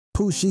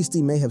Pooh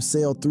Shiesty may have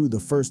sailed through the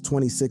first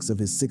 26 of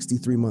his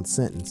 63-month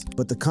sentence,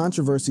 but the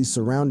controversy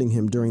surrounding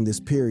him during this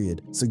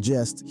period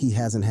suggests he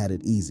hasn't had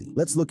it easy.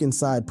 Let's look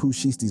inside Pooh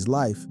Shiesty's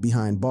life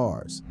behind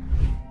bars.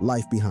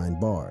 Life behind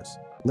bars.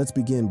 Let's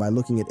begin by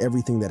looking at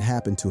everything that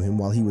happened to him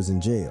while he was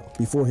in jail.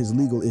 Before his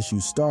legal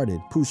issues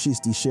started, Pooh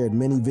Shiesty shared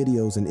many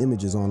videos and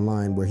images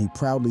online where he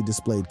proudly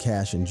displayed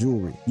cash and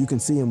jewelry. You can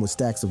see him with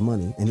stacks of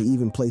money, and he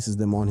even places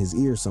them on his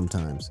ears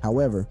sometimes.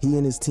 However, he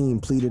and his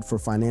team pleaded for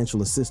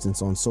financial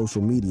assistance on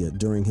social media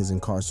during his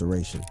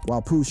incarceration.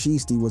 While Pooh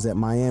Shiesty was at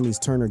Miami's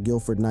Turner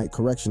Guilford Knight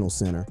Correctional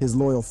Center, his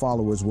loyal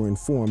followers were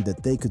informed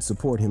that they could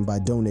support him by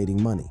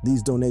donating money.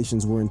 These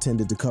donations were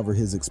intended to cover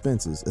his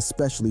expenses,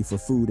 especially for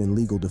food and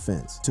legal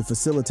defense. To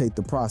facilitate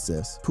the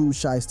process, Pooh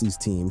Shiesty's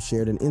team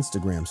shared an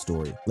Instagram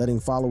story, letting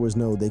followers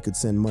know they could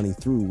send money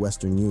through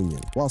Western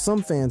Union. While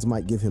some fans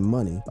might give him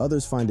money,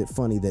 others find it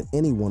funny that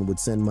anyone would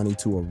send money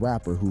to a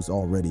rapper who's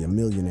already a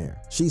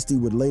millionaire. Shiesty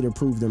would later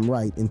prove them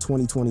right in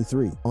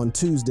 2023. On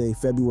Tuesday,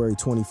 February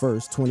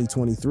 21st,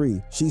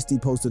 2023,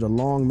 Shiesty posted a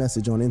long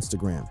message on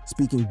Instagram,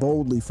 speaking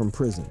boldly from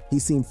prison. He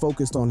seemed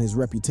focused on his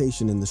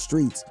reputation in the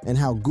streets and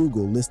how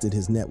Google listed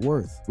his net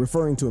worth.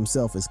 Referring to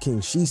himself as King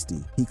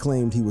Shiesty, he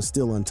claimed he was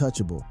still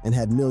untouchable and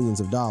had millions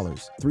of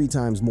dollars, 3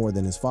 times more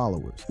than his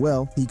followers.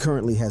 Well, he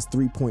currently has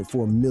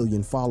 3.4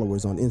 million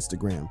followers on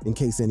Instagram, in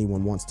case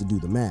anyone wants to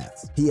do the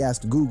maths. He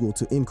asked Google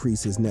to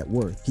increase his net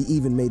worth. He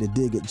even made a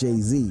dig at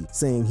Jay-Z,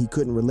 saying he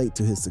couldn't relate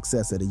to his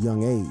success at a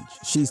young age.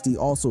 Shiesty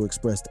also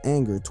expressed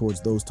anger towards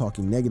those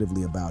talking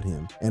negatively about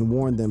him and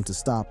warned them to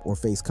stop or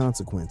face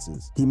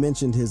consequences. He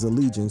mentioned his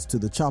allegiance to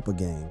the Chopper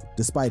Gang.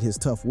 Despite his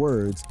tough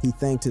words, he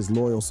thanked his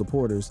loyal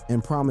supporters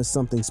and promised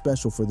something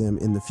special for them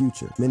in the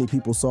future. Many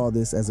people saw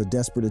this as a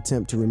desperate attempt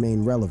to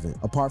remain relevant.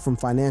 Apart from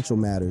financial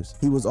matters,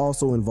 he was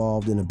also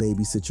involved in a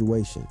baby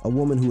situation. A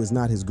woman who is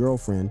not his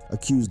girlfriend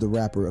accused the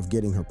rapper of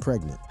getting her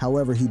pregnant.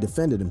 However, he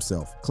defended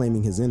himself,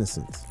 claiming his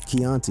innocence.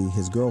 Chianti,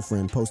 his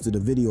girlfriend, posted a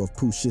video of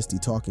Pooh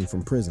Shiesty talking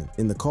from prison.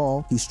 In the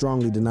call, he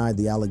strongly denied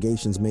the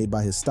allegations made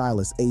by his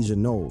stylist, Asia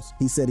Knowles.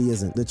 He said he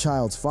isn't the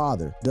child's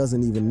father,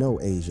 doesn't even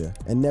know Asia,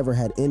 and never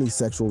had any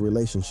sexual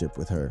relationship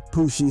with her.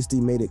 Pooh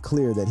Shiesty made it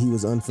clear that he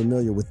was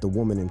unfamiliar with the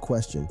woman in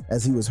question,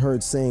 as he was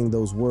heard saying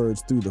those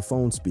words through the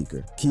phone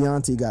speaker.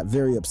 Chianti got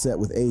very upset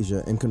with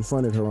Asia and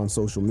confronted her on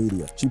social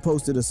media. She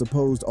posted a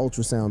supposed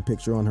ultrasound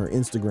picture on her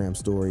Instagram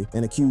story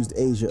and accused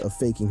Asia of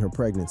faking her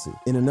pregnancy.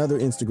 In another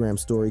Instagram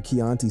story,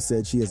 Chianti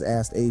said she has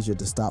asked Asia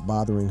to stop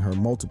bothering her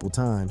multiple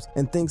times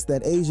and thinks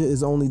that Asia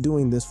is only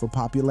doing this for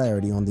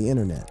popularity on the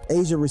internet.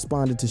 Asia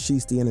responded to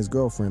Shiesty and his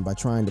girlfriend by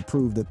trying to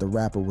prove that the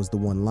rapper was the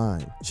one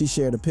lying. She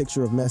shared a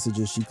picture of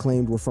messages she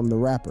claimed were from the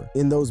rapper.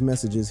 In those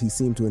messages, he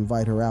seemed to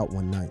invite her out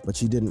one night, but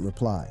she didn't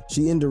reply.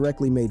 She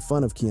indirectly made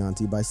fun of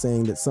Chianti by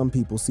saying that some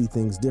people see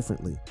things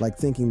differently, like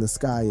thinking the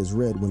sky is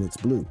red when it's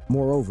blue.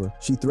 Moreover,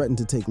 she threatened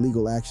to take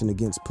legal action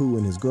against Pooh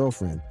and his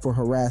girlfriend for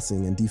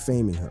harassing and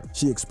defaming her.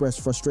 She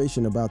expressed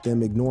frustration about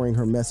them ignoring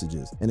her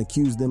messages and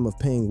accused them of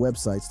paying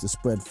websites to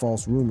spread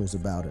false rumors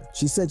about her.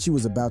 She said she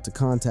was about to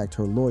contact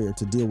her lawyer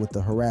to deal with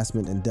the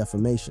harassment and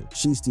defamation.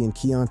 Shiesty and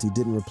Chianti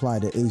didn't reply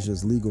to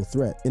Asia's legal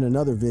threat. In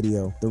another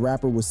video, the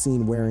rapper was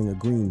seen wearing a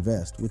green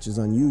vest, which is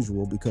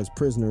unusual because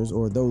prisoners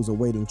or those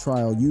awaiting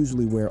trial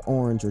usually wear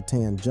orange or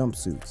tan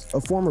jumpsuits.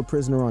 A former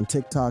prisoner on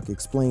TikTok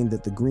explained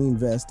that the green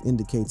vest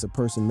indicates a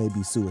person may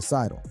be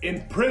suicidal.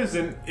 In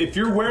prison, if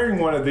you're wearing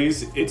one of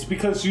these, it's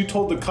because you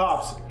told the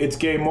cops it's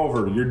game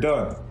over, you're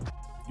done.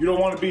 You don't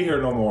want to be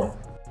here no more.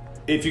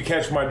 If you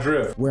catch my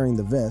drift. Wearing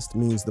the vest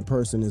means the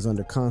person is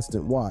under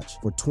constant watch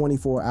for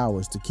 24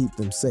 hours to keep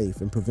them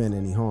safe and prevent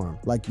any harm,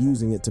 like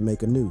using it to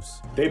make a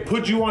noose. They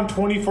put you on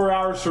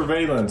 24-hour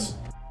surveillance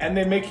and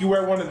they make you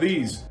wear one of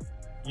these.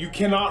 You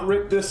cannot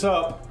rip this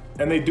up.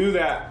 And they do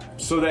that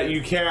so that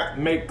you can't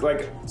make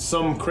like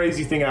some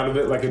crazy thing out of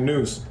it, like a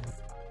noose.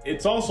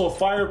 It's also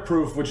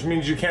fireproof, which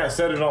means you can't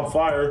set it on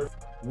fire.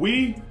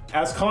 We,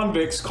 as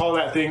convicts, call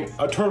that thing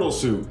a turtle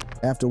suit.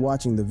 After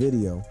watching the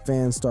video,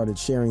 fans started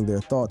sharing their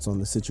thoughts on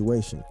the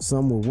situation.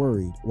 Some were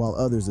worried, while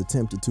others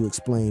attempted to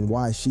explain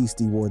why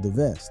Shiesty wore the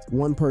vest.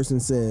 One person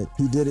said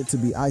he did it to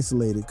be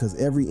isolated because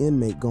every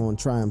inmate gonna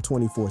try him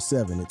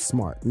 24/7. It's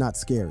smart, not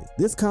scary.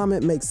 This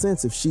comment makes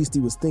sense if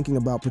Shiesty was thinking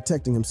about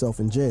protecting himself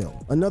in jail.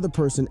 Another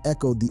person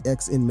echoed the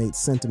ex-inmate's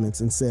sentiments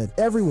and said,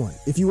 "Everyone,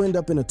 if you end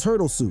up in a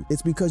turtle suit,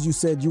 it's because you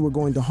said you were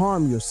going to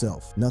harm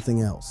yourself,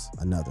 nothing else."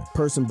 Another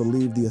person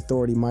believed the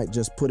authority might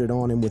just put it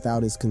on him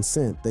without his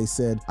consent. They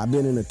said, "I've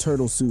been in a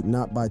turtle suit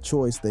not by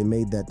choice. They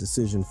made that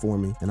decision for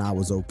me and I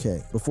was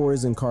okay." Before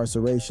his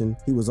incarceration,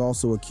 he was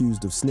also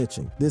accused of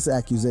snitching. This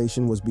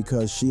accusation was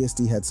because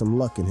Shiesty had some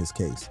luck in his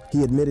case.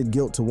 He admitted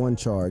guilt to one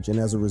charge and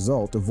as a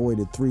result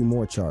avoided 3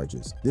 more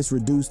charges. This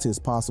reduced his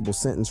possible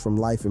sentence from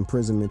life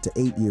imprisonment to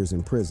 8 years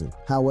in prison.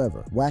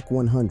 However, Wack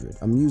 100,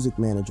 a music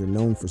manager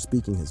known for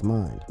speaking his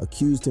mind,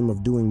 accused him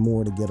of doing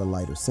more to get a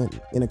lighter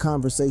sentence. In a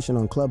conversation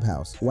on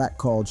Clubhouse, Wack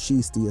called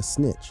Shiesty a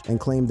snitch and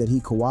claimed that he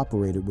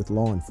cooperated with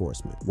law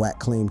enforcement. Wack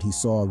claimed he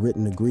saw a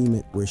written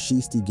agreement where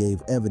Shiesty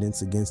gave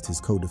evidence against his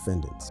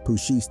co-defendants. Pooh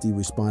Shiesty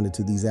responded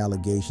to these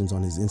allegations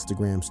on his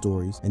Instagram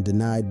stories and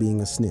denied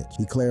being a snitch.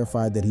 He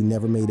clarified that he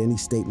never made any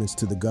statements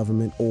to the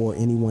government or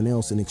anyone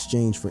else in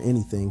exchange for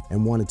anything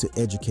and wanted to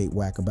educate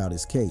Wack about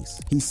his case.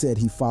 He said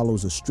he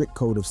follows a strict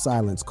code of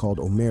silence called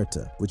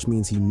omerta, which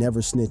means he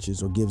never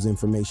snitches or gives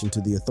information to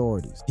the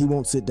authorities. He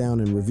won't sit down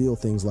and reveal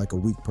things like a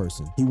weak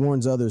person. He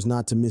warns others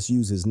not to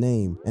misuse his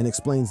name and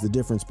explains the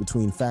difference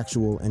between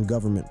factual and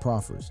government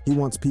proffers. He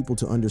wants people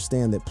to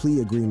understand that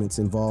plea agreements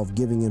involve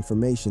giving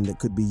information that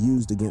could be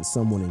used against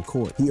someone in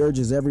court. He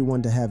urges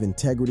everyone to have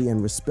integrity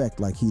and respect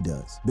like he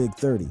does. Big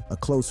 30, a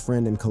close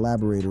friend and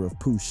collaborator of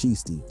Pooh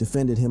Shiesty,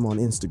 defended him on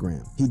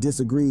Instagram. He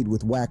disagreed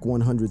with Wack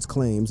 100's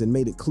claims and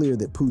made it clear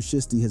that Pooh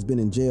Shiesty has been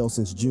in jail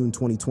since June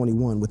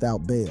 2021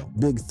 without bail.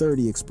 Big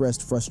 30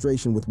 expressed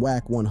frustration with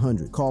Wack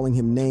 100, calling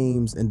him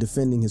names and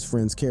defending his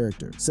friend's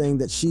character, saying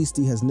that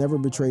Shiesty has never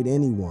betrayed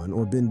anyone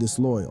or been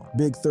disloyal.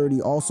 Big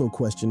 30 also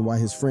questioned why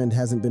his friend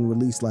hasn't been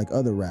released like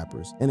other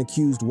rappers and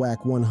accused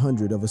Wack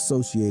 100 of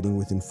associating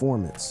with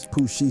informants.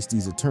 Pooh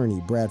Shiesty's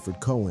attorney, Bradford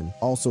Cohen,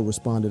 also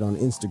responded on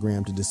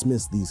Instagram to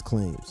dismiss these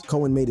claims.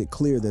 Cohen made it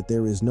clear that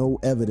there is no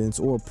evidence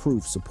or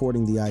proof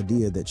supporting the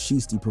idea that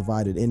Shiesty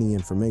provided any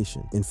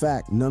information. In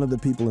fact, none of the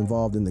people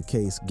involved in the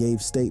case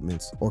gave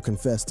statements or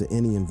confessed to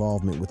any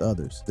involvement with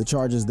others. The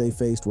charges they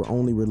faced were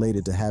only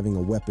related to having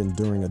a weapon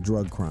during a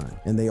drug crime,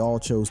 and they all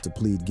chose to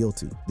plead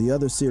guilty. The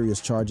other serious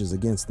charges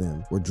against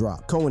them were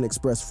dropped. Cohen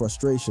expressed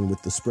frustration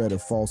with the spread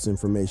of false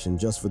information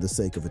just for the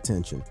sake of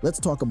attention. Let's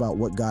talk about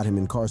what got him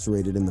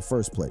incarcerated in the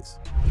first place.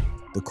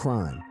 The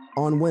crime.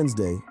 On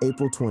Wednesday,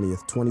 April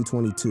 20th,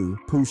 2022,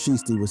 Pooh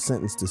Shiesty was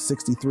sentenced to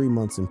 63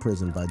 months in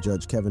prison by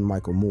Judge Kevin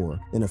Michael Moore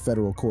in a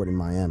federal court in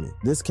Miami.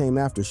 This came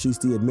after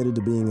Shiesty admitted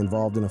to being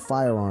involved in a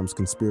firearms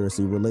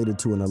conspiracy related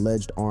to an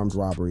alleged armed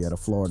robbery at a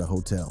Florida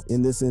hotel.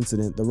 In this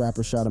incident, the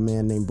rapper shot a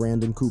man named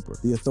Brandon Cooper.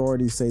 The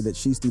authorities say that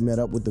Shiesty met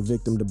up with the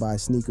victim to buy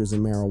sneakers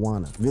and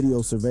marijuana.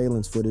 Video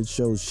surveillance footage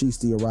shows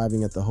Shiesty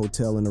arriving at the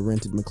hotel in a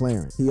rented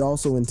McLaren. He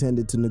also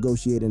intended to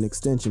negotiate an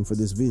extension for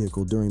this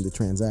vehicle during the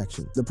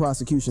transaction. The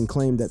prosecution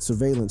claimed that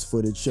surveillance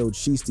footage showed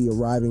Shiesty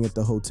arriving at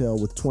the hotel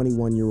with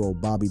 21-year-old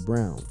Bobby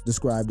Brown,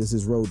 described as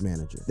his road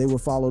manager. They were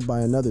followed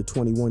by another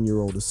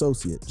 21-year-old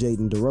associate,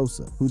 Jaden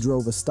DeRosa, who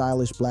drove a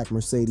stylish black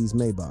Mercedes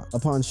Maybach.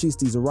 Upon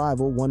Shiesty's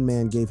arrival, one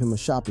man gave him a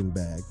shopping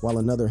bag, while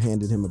another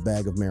handed him a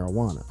bag of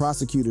marijuana.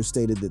 Prosecutors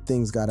stated that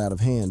things got out of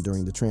hand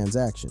during the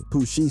transaction.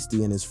 Pooh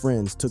Shiesty and his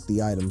friends took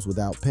the items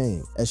without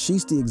paying. As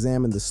Shiesty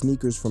examined the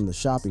sneakers from the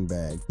shopping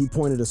bag, he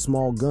pointed a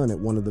small gun at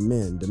one of the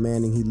men,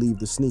 demanding he leave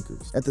the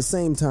sneakers. At the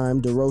same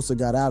time, DeRosa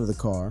got out of the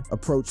car,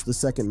 approached the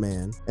second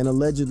man, and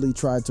allegedly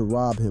tried to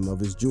rob him of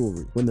his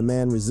jewelry. When the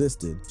man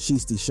resisted,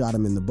 Shiesty shot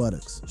him in the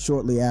buttocks.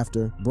 Shortly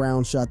after,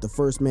 Brown shot the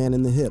first man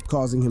in the hip,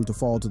 causing him to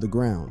fall to the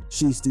ground.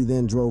 Shiesty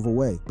then drove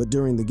away, but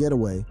during the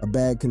getaway, a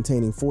bag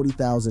containing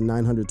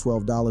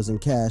 $40,912 in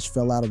cash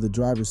fell out of the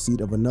driver's seat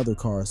of another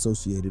car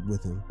associated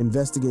with him.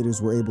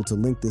 Investigators were able to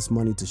link this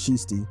money to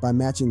Shiesty by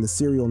matching the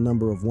serial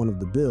number of one of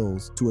the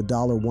bills to a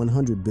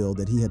 $100 bill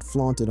that he had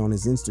flaunted on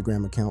his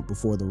Instagram account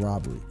before the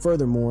robbery.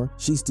 Furthermore,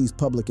 Shiesty's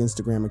public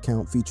Instagram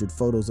account featured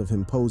photos of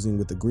him posing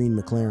with a green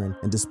McLaren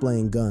and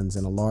displaying guns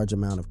and a large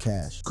amount of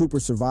cash.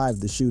 Cooper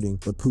survived the shooting,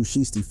 but Pooh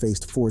Shiesty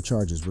faced 4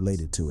 charges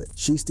related to it.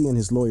 Shiesty and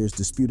his lawyers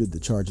disputed the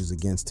charges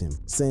against him,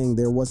 saying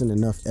there wasn't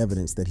enough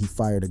evidence that he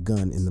fired a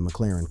gun in the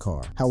McLaren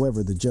car.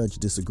 However, the judge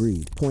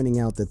disagreed, pointing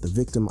out that the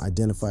victim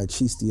identified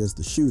Shiesty as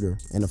the shooter,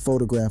 and a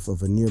photograph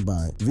of a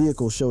nearby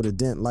vehicle showed a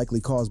dent likely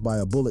caused by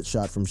a bullet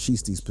shot from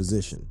Shiesty's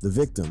position. The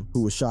victim,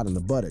 who was shot in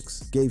the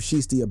buttocks, gave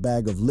Shiesty a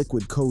bag of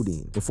liquid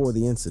codeine before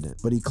the incident,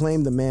 but he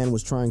claimed the man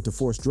was trying to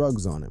force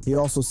drugs on him. He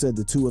also said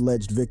the 2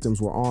 alleged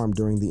victims were armed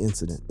during the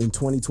incident. In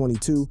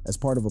 2022, as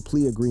part of a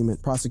plea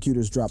agreement,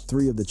 prosecutors dropped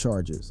 3 of the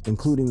charges,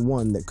 including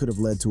one that could have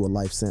led to a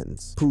life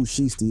sentence. Pooh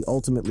Shiesty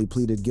ultimately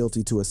pleaded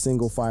guilty to a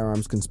single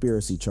firearms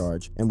conspiracy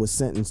charge and was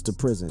sentenced to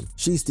prison.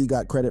 Shiesty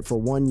got credit for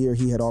 1 year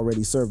he had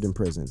already served in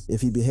prison.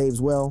 If he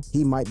behaves well,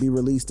 he might be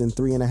released in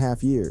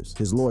 3.5 years.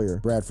 His lawyer,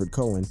 Bradford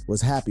Cohen,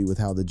 was happy with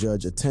how the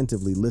judge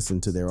attentively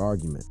listened to their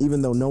argument.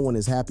 Even though no one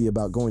is happy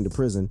about going to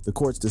prison, the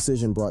court's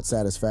decision brought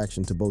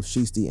satisfaction to both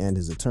Shiesty and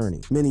his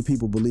attorney. Many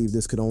people believe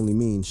this could only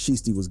mean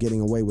Shiesty was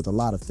getting away with a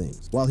lot of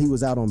things. While he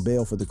was out on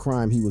bail for the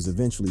crime he was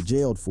eventually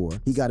jailed for,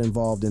 he got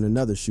involved in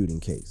another shooting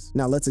case.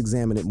 Now let's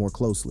examine it more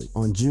closely.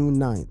 On June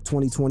 9th,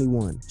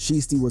 2021,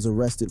 Shiesty was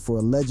arrested for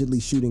allegedly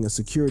shooting a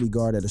security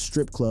guard at a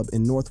strip club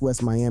in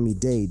Northwest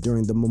Miami-Dade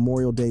during the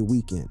Memorial Day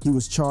weekend. He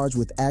was charged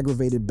with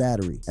aggravated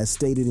battery, as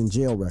stated in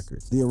jail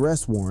records. The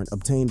arrest warrant,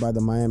 obtained by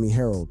the Miami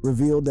Herald,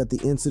 revealed that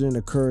the incident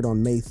occurred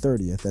on May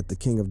 30th at the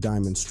King of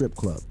Diamonds strip strip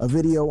club. A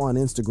video on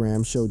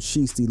Instagram showed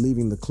Shiesty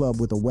leaving the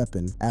club with a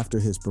weapon after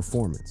his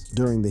performance.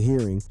 During the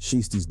hearing,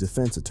 Shiesty's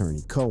defense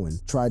attorney, Cohen,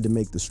 tried to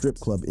make the strip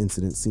club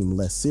incident seem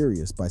less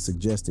serious by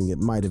suggesting it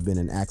might have been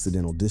an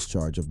accidental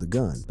discharge of the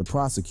gun. The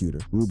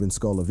prosecutor, Ruben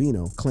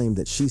Scolavino, claimed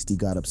that Shiesty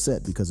got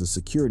upset because a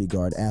security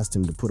guard asked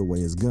him to put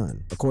away his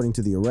gun. According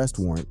to the arrest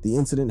warrant, the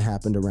incident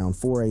happened around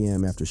 4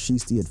 a.m. after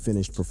Shiesty had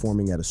finished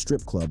performing at a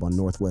strip club on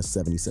Northwest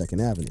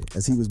 72nd Avenue.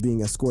 As he was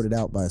being escorted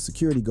out by a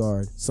security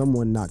guard,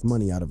 someone knocked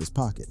money out of his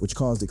pocket, which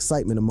caused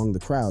excitement among the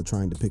crowd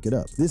trying to pick it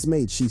up. This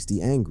made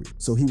Shiesty angry,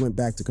 so he went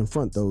back to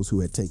confront those who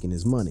had taken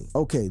his money.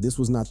 Okay, this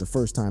was not the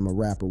first time a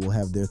rapper will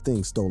have their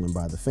things stolen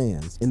by the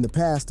fans. In the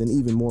past, and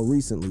even more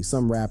recently,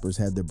 some rappers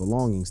had their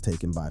belongings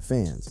taken by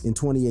fans. In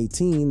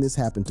 2018, this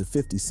happened to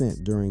 50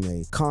 Cent during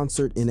a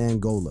concert in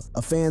Angola.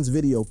 A fan's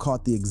video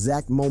caught the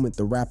exact moment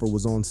the rapper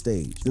was on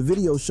stage. The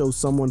video shows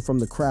someone from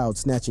the crowd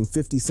snatching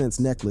 50 Cent's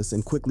necklace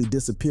and quickly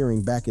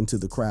disappearing back into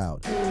the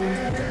crowd.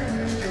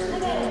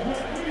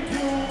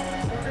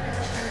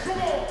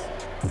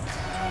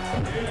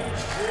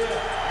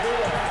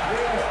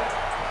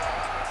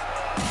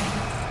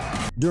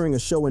 During a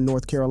show in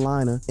North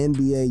Carolina,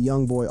 NBA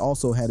YoungBoy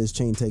also had his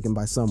chain taken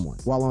by someone.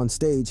 While on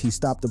stage, he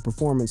stopped the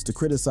performance to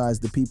criticize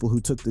the people who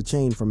took the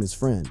chain from his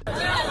friend.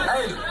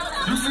 Hey,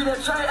 you see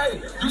that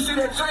chain? Hey, you see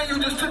that chain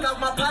you just took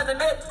out my partner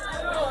neck?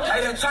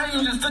 Hey, that chain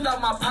you just took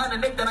out my partner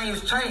neck, that ain't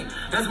his chain.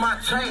 That's my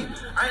chain.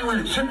 I ain't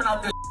really tripping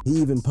off this. He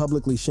even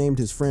publicly shamed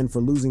his friend for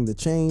losing the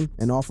chain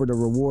and offered a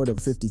reward of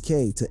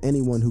 $50K to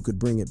anyone who could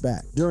bring it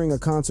back. During a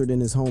concert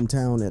in his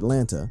hometown,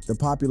 Atlanta, the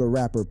popular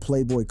rapper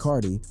Playboi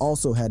Carti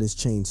also had his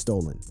chain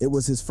stolen. It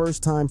was his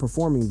first time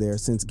performing there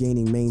since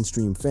gaining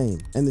mainstream fame,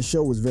 and the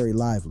show was very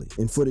lively.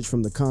 In footage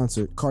from the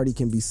concert, Carti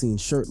can be seen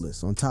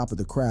shirtless on top of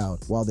the crowd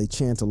while they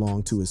chant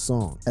along to his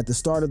song. At the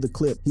start of the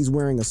clip, he's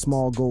wearing a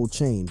small gold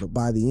chain, but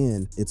by the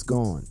end, it's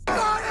gone.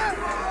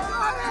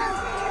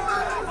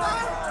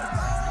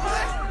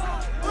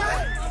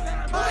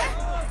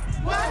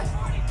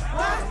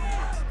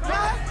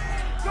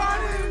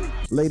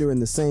 Later in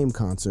the same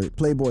concert,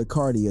 Playboi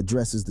Carti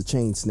addresses the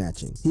chain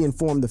snatching. He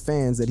informed the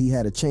fans that he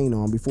had a chain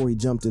on before he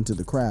jumped into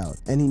the crowd,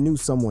 and he knew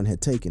someone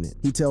had taken it.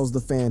 He tells the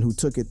fan who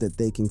took it that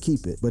they can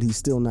keep it, but he's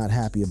still not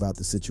happy about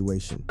the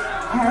situation.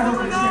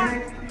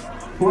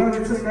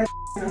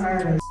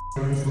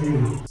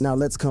 Now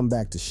let's come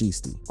back to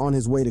Shiesty. On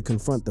his way to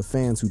confront the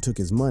fans who took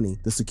his money,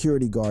 the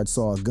security guard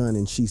saw a gun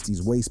in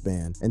Shiesty's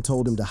waistband and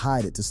told him to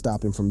hide it to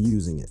stop him from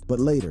using it. But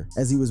later,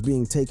 as he was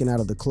being taken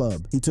out of the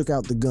club, he took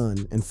out the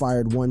gun and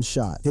fired one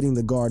shot, hitting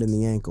the guard in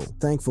the ankle.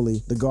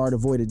 Thankfully, the guard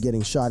avoided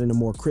getting shot in a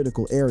more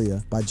critical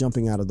area by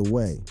jumping out of the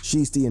way.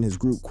 Shiesty and his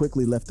group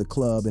quickly left the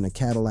club in a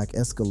Cadillac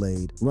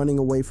Escalade, running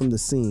away from the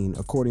scene,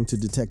 according to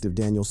Detective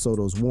Daniel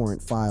Soto's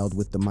warrant filed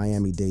with the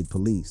Miami-Dade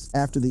police.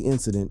 After the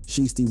incident,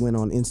 Shiesty went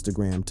on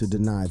Instagram to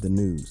deny the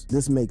news.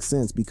 This makes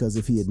sense because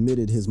if he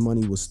admitted his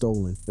money was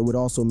stolen, it would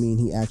also mean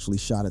he actually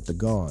shot at the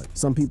guard.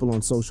 Some people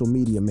on social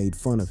media made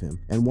fun of him,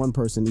 and one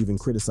person even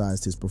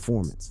criticized his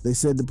performance. They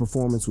said the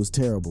performance was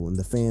terrible and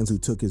the fans who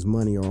took his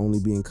money are only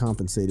being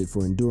compensated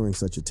for enduring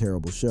such a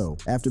terrible show.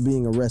 After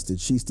being arrested,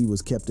 Shiesty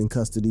was kept in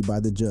custody by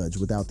the judge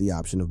without the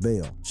option of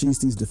bail.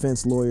 Shiesty's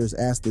defense lawyers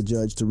asked the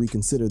judge to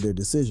reconsider their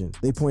decision.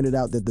 They pointed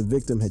out that the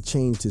victim had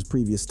changed his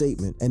previous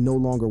statement and no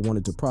longer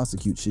wanted to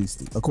prosecute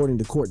Shiesty. According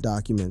to court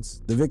documents,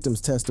 the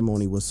victim's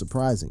testimony was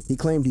surprising. He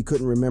claimed he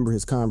couldn't remember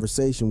his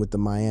conversation with the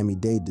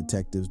Miami-Dade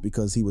detectives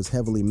because he was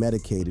heavily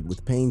medicated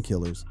with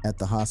painkillers at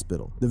the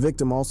hospital. The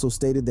victim also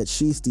stated that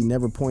Shiesty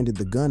never pointed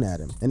the gun at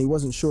him, and he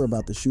wasn't sure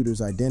about the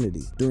shooter's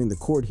identity. During the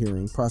court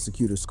hearing,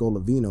 prosecutor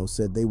Scolavino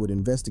said they would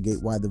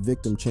investigate why the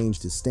victim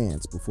changed his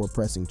stance before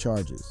pressing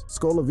charges.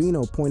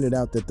 Scolavino pointed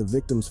out that the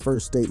victim's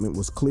first statement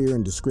was clear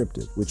and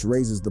descriptive, which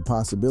raises the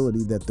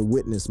possibility that the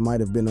witness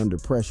might have been under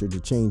pressure to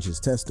change his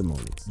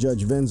testimony.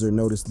 Judge Venzer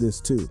noticed this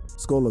too.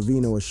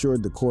 Scolavino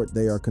assured the court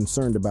they are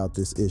concerned about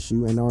this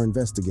issue and are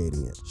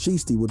investigating it.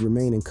 Shiesty would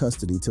remain in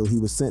custody till he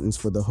was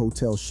sentenced for the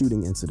hotel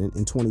shooting incident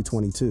in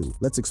 2022.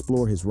 Let's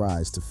explore his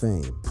rise to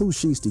fame. Pooh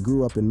Shiesty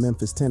grew up in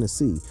Memphis,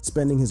 Tennessee,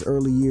 spending his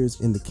early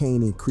years in the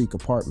Caney Creek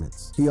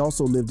apartments. He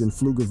also lived in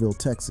Pflugerville,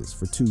 Texas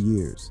for 2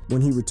 years.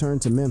 When he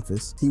returned to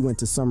Memphis, he went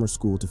to summer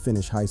school to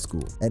finish high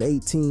school. At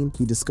 18,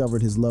 he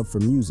discovered his love for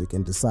music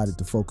and decided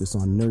to focus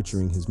on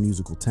nurturing his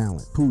musical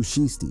talent. Pooh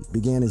Shiesty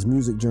began his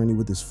music journey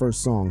with his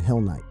first song,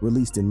 Hell Night,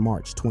 released in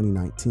March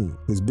 2019.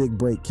 His big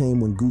break came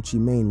when Gucci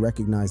Mane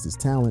recognized his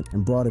talent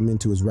and brought him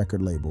into his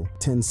record label,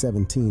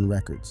 1017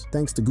 Records.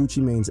 Thanks to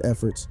Gucci Mane's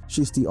efforts,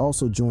 Shiesty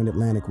also joined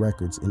Atlantic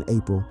Records in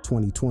April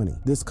 2020.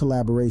 This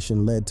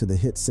collaboration led to the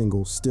hit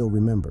single Still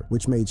Remember,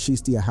 which made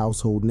Shiesty a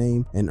household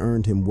name and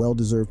earned him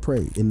well-deserved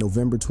praise. In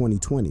November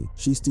 2020,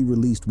 Shiesty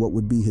released what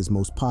would be his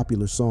most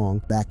popular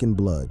song, Back in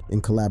Blood,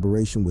 in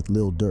collaboration with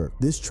Lil Durk.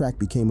 This track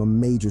became a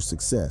major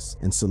success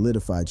and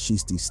solidified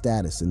Shiesty's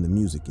status in the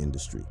music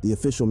industry. The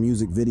official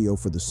music video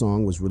for the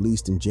song was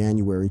released in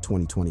January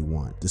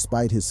 2021.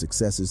 Despite his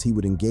successes, he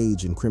would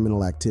engage in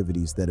criminal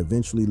activities that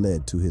eventually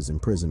led to his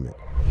imprisonment.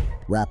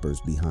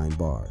 Rappers behind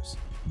bars.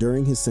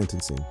 During his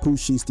sentencing, Pooh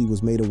Shiesty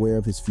was made aware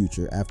of his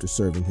future after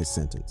serving his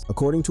sentence.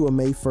 According to a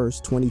May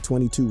 1st,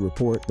 2022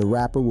 report, the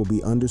rapper will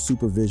be under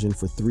supervision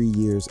for 3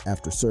 years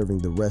after serving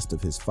the rest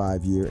of his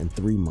 5-year and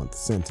 3-month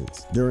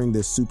sentence. During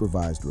this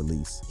supervised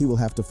release, he will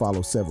have to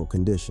follow several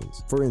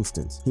conditions. For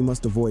instance, he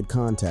must avoid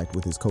contact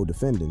with his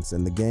co-defendants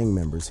and the gang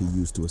members he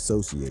used to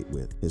associate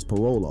with. His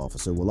parole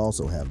officer will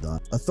also have the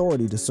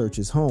authority to search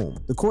his home.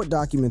 The court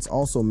documents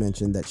also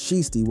mention that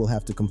Shiesty will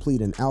have to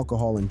complete an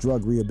alcohol and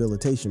drug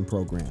rehabilitation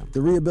program.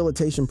 The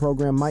rehabilitation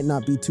program might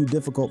not be too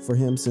difficult for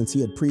him since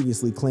he had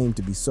previously claimed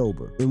to be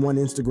sober. In one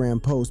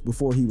Instagram post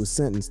before he was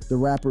sentenced, the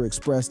rapper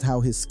expressed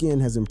how his skin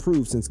has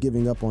improved since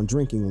giving up on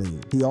drinking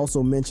lean. He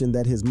also mentioned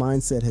that his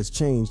mindset has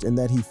changed and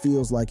that he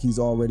feels like he's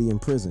already in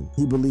prison.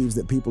 He believes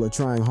that people are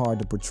trying hard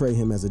to portray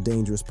him as a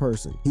dangerous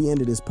person. He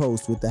ended his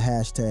post with the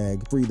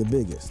hashtag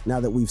 #FreeTheBiggest. Now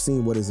that we've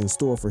seen what is in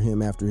store for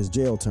him after his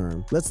jail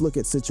term, let's look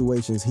at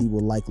situations he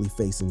will likely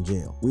face in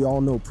jail. We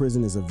all know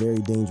prison is a very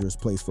dangerous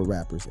place for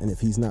rappers, and if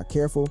he's not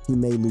careful, he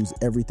may lose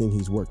everything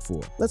he's worked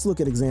for. Let's look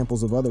at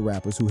examples of other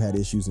rappers who had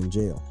issues in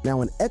jail.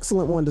 Now, an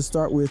excellent one to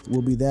start with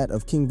will be that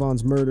of King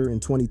Von's murder in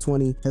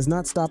 2020 has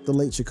not stopped the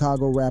late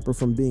Chicago rapper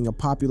from being a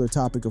popular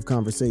topic of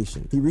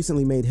conversation. He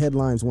recently made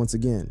headlines once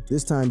again,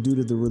 this time due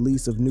to the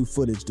release of new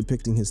footage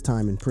depicting his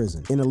time in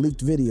prison. In a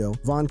leaked video,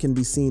 Von can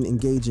be seen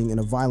engaging in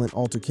a violent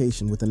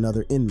altercation with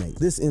another inmate.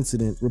 This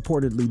incident,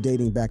 reportedly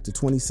dating back to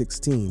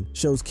 2016,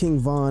 shows King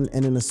Von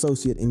and an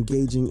associate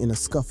engaging in a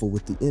scuffle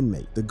with the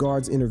inmate. The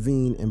guards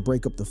intervene and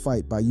break up the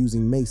fight by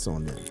using mace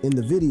on them. In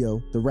the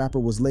video, the rapper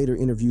was later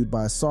interviewed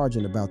by a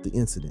sergeant about the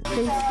incident.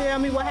 Can you tell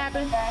me what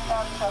happened?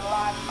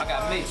 I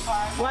got maced.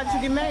 Why'd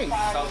you get maced?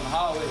 I was in the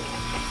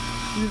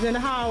hallway. You was in the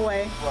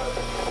hallway. I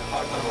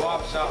was in the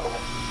barbershop,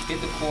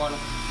 hit the corner.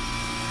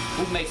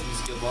 Who maced me,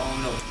 Skip?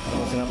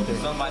 I don't know.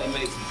 Somebody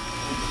maced me.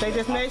 They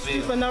just maced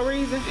you for no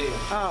reason? Yeah.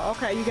 Oh,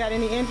 okay. You got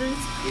any injuries?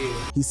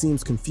 Yeah. He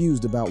seems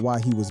confused about why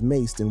he was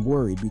maced and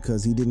worried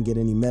because he didn't get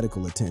any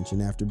medical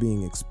attention after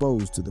being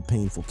exposed to the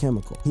painful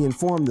chemical. He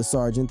informed the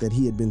sergeant that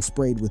he had been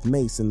sprayed with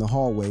mace in the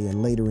hallway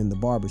and later in the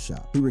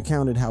barbershop. He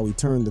recounted how he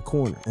turned the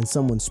corner and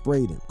someone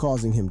sprayed him,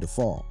 causing him to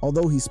fall.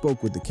 Although he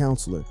spoke with the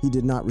counselor, he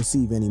did not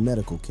receive any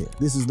medical care.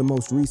 This is the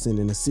most recent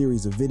in a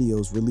series of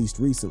videos released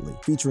recently,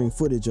 featuring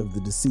footage of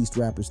the deceased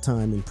rapper's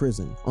time in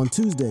prison. On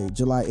Tuesday,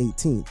 July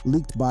 18th,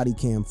 leaked body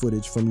cam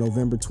footage from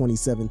November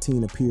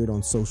 2017 appeared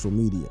on social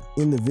media.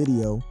 In the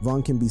video,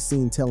 Von can be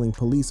seen telling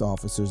police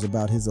officers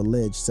about his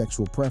alleged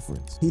sexual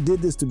preference. He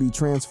did this to be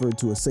transferred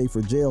to a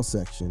safer jail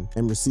section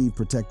and receive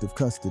protective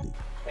custody.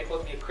 They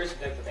supposed to be a Christian,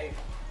 but they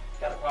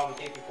got a problem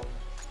with gay people.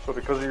 So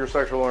because of your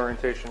sexual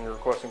orientation, you're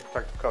requesting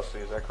protective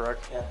custody, is that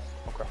correct? Yes.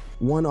 Okay.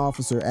 One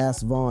officer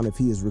asked Von if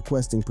he is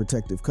requesting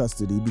protective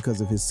custody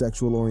because of his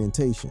sexual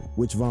orientation,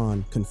 which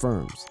Von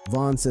confirms.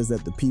 Von says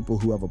that the people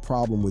who have a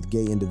problem with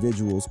gay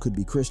individuals could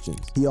be Christians.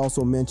 He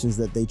also mentions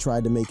that they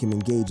tried to make him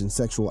engage in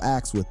sexual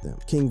acts with them.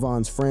 King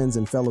Von's friends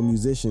and fellow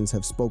musicians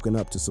have spoken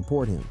up to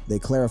support him. They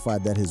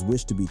clarified that his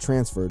wish to be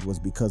transferred was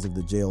because of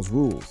the jail's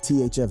rules.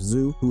 THF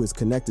Zoo, who is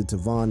connected to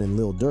Von and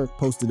Lil Durk,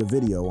 posted a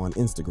video on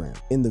Instagram.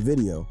 In the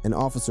video, an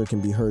officer can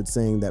be heard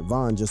saying that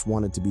Von just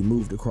wanted to be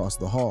moved across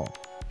the hall.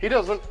 He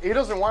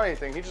doesn't want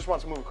anything, he just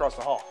wants to move across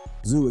the hall.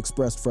 Zoo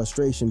expressed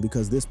frustration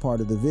because this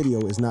part of the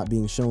video is not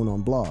being shown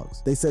on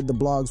blogs. They said the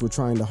blogs were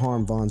trying to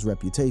harm Von's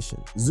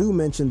reputation. Zoo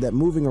mentioned that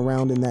moving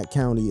around in that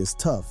county is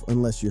tough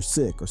unless you're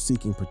sick or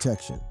seeking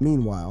protection.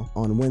 Meanwhile,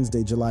 on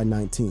Wednesday, July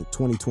 19,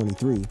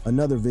 2023,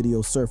 another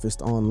video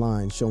surfaced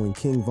online showing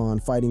King Von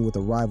fighting with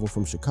a rival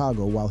from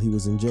Chicago while he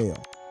was in jail.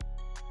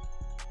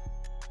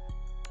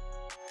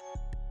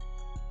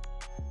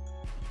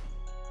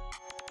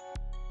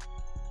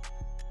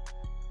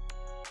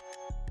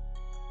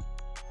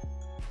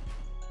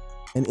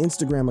 An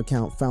Instagram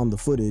account found the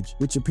footage,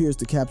 which appears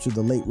to capture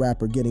the late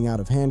rapper getting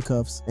out of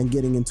handcuffs and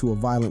getting into a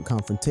violent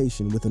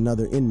confrontation with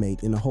another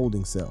inmate in a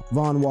holding cell.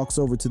 Von walks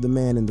over to the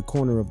man in the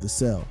corner of the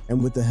cell,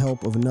 and with the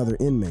help of another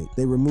inmate,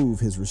 they remove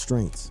his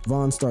restraints.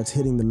 Von starts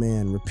hitting the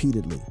man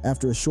repeatedly.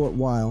 After a short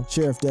while,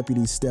 sheriff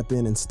deputies step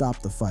in and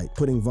stop the fight,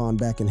 putting Von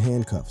back in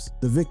handcuffs.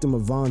 The victim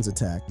of Von's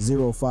attack,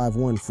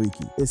 051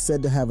 Freaky, is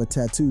said to have a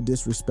tattoo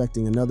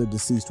disrespecting another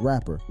deceased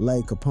rapper,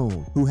 Lay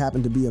Capone, who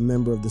happened to be a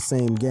member of the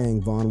same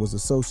gang Von was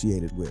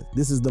associated with.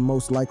 This is the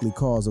most likely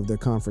cause of their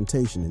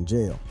confrontation in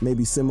jail.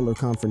 Maybe similar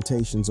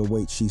confrontations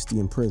await Shiesty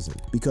in prison,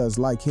 because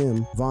like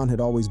him, Von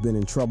had always been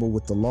in trouble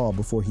with the law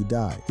before he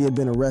died. He had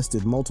been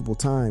arrested multiple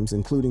times,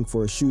 including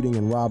for a shooting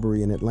and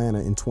robbery in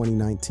Atlanta in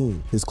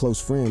 2019. His close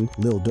friend,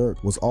 Lil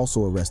Durk, was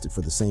also arrested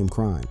for the same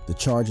crime. The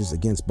charges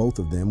against both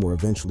of them were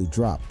eventually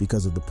dropped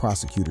because of the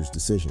prosecutor's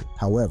decision.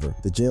 However,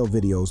 the jail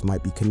videos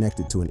might be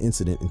connected to an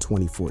incident in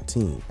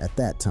 2014. At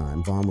that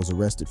time, Von was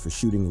arrested for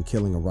shooting and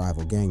killing a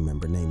rival gang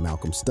member named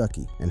Malcolm Stuckey.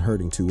 Stuckey and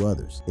hurting 2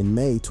 others. In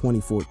May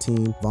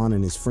 2014, Vaughn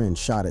and his friend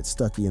shot at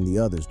Stuckey and the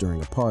others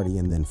during a party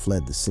and then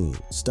fled the scene.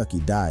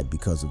 Stuckey died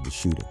because of the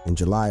shooting. In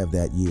July of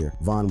that year,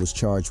 Vaughn was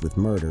charged with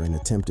murder and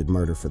attempted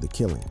murder for the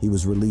killing. He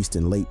was released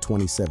in late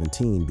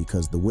 2017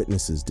 because the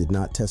witnesses did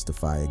not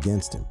testify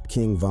against him.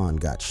 King Vaughn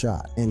got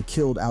shot and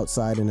killed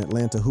outside an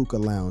Atlanta hookah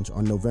lounge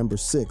on November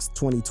 6,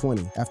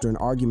 2020 after an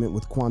argument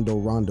with Quando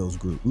Rondo's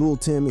group. Lil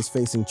Tim is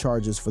facing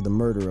charges for the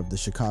murder of the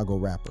Chicago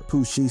rapper.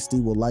 Pooh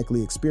Shiesty will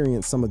likely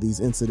experience some of these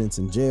incidents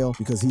in jail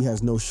because he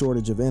has no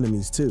shortage of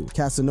enemies too.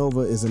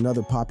 Casanova is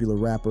another popular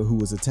rapper who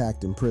was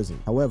attacked in prison.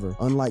 However,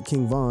 unlike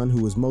King Von,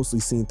 who was mostly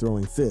seen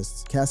throwing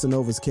fists,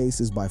 Casanova's case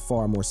is by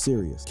far more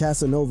serious.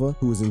 Casanova,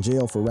 who was in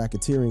jail for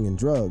racketeering and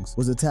drugs,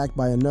 was attacked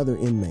by another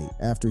inmate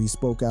after he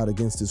spoke out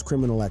against his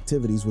criminal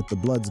activities with the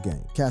Bloods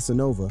gang.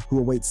 Casanova, who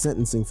awaits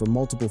sentencing for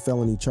multiple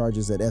felony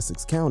charges at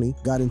Essex County,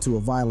 got into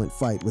a violent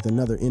fight with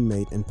another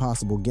inmate and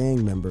possible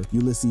gang member,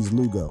 Ulysses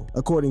Lugo.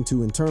 According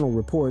to internal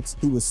reports,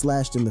 he was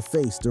slashed in the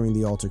face during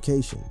the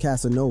altercation.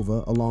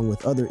 Casanova, along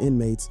with other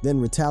inmates, then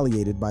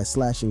retaliated by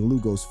slashing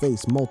Lugo's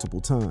face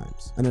multiple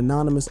times. An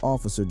anonymous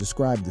officer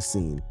described the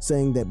scene,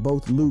 saying that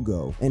both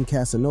Lugo and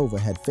Casanova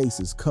had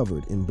faces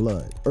covered in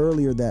blood.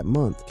 Earlier that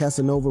month,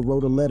 Casanova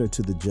wrote a letter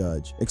to the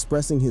judge,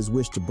 expressing his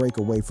wish to break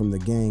away from the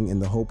gang in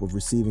the hope of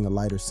receiving a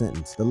lighter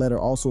sentence. The letter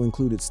also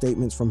included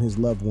statements from his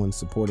loved ones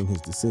supporting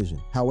his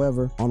decision.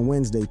 However, on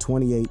Wednesday,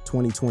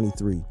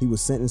 2023, he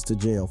was sentenced to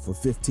jail for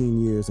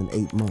 15 years and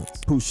 8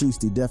 months. Pooh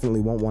Shiesty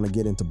definitely won't want to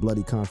get into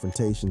bloody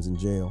confrontations in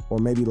jail, or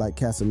maybe like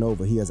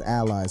Casanova, he has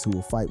allies who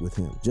will fight with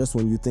him. Just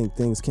when you think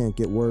things can't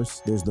get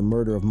worse, there's the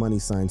murder of Money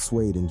Sign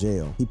Suede in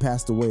jail. He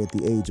passed away at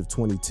the age of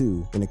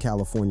 22 in a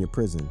California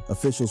prison.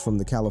 Officials from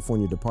the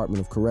California Department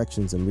of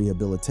Corrections and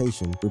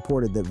Rehabilitation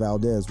reported that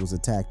Valdez was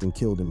attacked and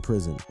killed in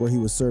prison, where he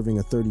was serving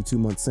a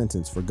 32-month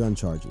sentence for gun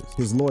charges.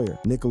 His lawyer,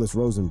 Nicholas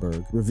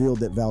Rosenberg, revealed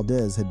that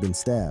Valdez had been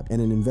stabbed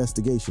and an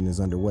investigation is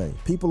underway.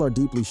 People are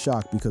deeply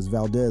shocked because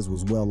Valdez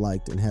was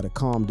well-liked and had a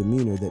calm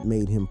demeanor that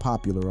made him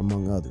popular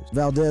among others.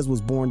 Valdez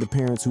was born to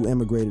parents who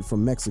emigrated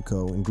from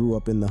Mexico and grew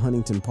up in the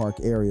Huntington Park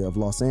area of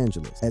Los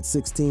Angeles. At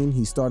 16,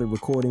 he started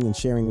recording and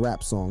sharing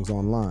rap songs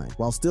online.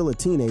 While still a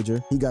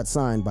teenager, he got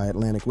signed by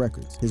Atlantic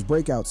Records. His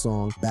breakout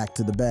song, Back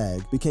to the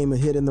Bag, became a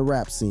hit in the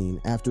rap scene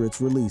after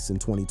its release in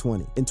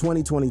 2020. In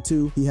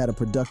 2022, he had a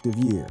productive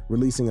year,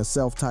 releasing a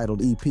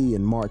self-titled EP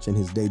in March and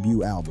his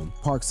debut album,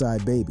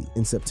 Parkside Baby,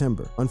 in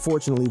September.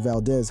 Unfortunately,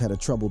 Valdez had a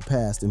troubled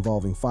past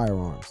involving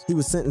firearms. He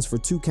was sentenced for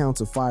 2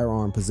 counts of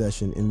firearm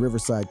possession in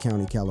Riverside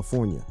County,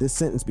 California. This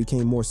sentence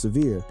became more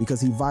severe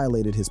because he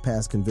violated his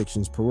past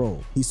convictions'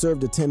 parole. He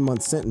served a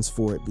 10-month sentence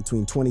for it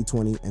between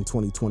 2020 and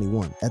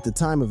 2021. At the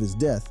time of his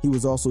death, he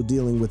was also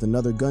dealing with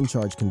another gun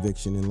charge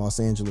conviction in Los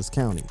Angeles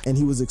County, and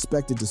he was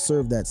expected to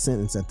serve that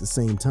sentence at the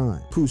same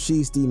time. Pooh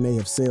Shiesty may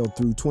have sailed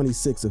through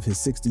 26 of his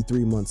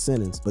 63-month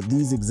sentence, but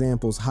these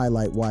examples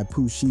highlight why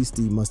Pooh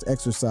Shiesty must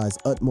exercise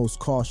utmost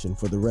caution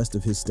for the rest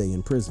of his stay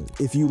in prison.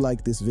 If you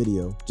like this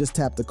video, just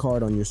tap the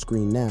card on your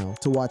screen now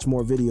to watch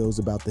more videos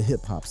about the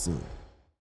hip-hop scene.